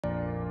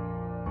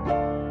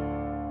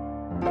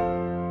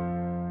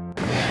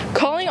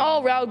Calling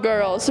all Rowe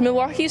girls, the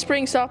Milwaukee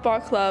Spring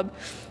Softball Club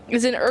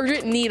is in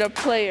urgent need of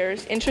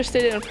players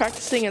interested in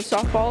practicing in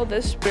softball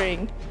this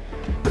spring.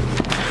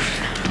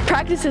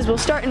 Practices will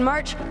start in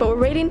March, but we're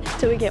waiting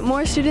till we get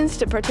more students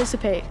to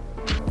participate.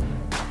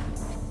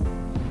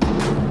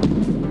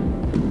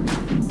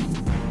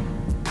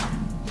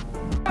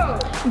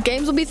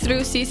 Games will be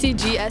through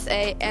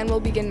CCGSA and will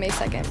begin May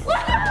 2nd.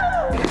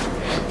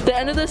 The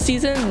end of the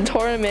season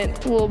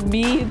tournament will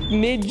be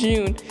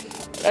mid-June.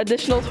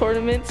 Additional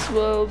tournaments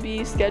will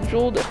be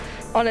scheduled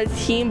on a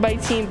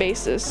team-by-team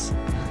basis.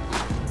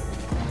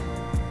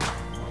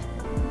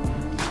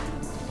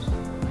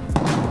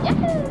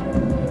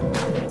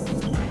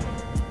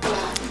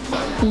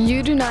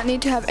 You do not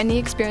need to have any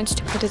experience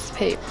to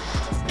participate.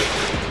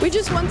 We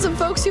just want some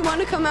folks who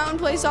want to come out and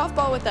play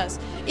softball with us,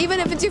 even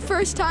if it's your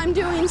first time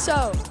doing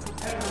so.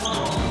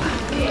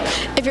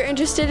 If you're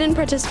interested in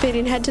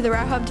participating, head to the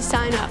Rowe Hub to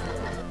sign up.